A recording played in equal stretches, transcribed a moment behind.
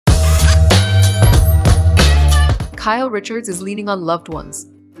Kyle Richards is leaning on loved ones.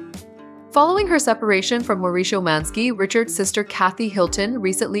 Following her separation from Mauricio Umansky, Richards' sister Kathy Hilton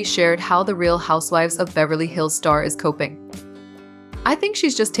recently shared how the Real Housewives of Beverly Hills star is coping. "I think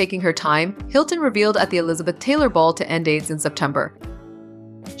she's just taking her time," Hilton revealed at the Elizabeth Taylor ball to end AIDS in September.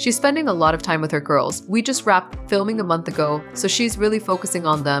 "She's spending a lot of time with her girls. We just wrapped filming a month ago, so she's really focusing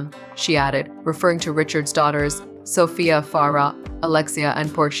on them," she added, referring to Richards' daughters, Sophia, Farrah, Alexia,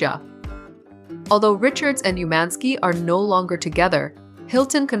 and Portia. Although Richards and Umansky are no longer together,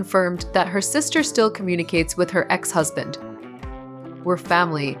 Hilton confirmed that her sister still communicates with her ex-husband. "We're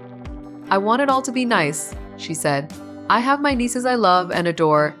family. I want it all to be nice," she said. "I have my nieces I love and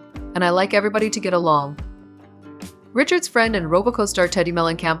adore, and I like everybody to get along." Richards' friend and Roboco star Teddy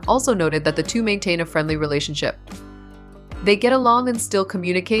Mellencamp also noted that the two maintain a friendly relationship. "They get along and still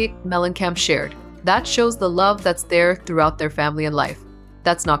communicate," Mellencamp shared. "That shows the love that's there throughout their family and life.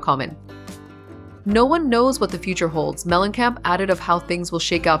 That's not common." "No one knows what the future holds," Mellencamp added of how things will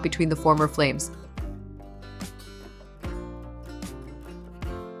shake out between the former flames.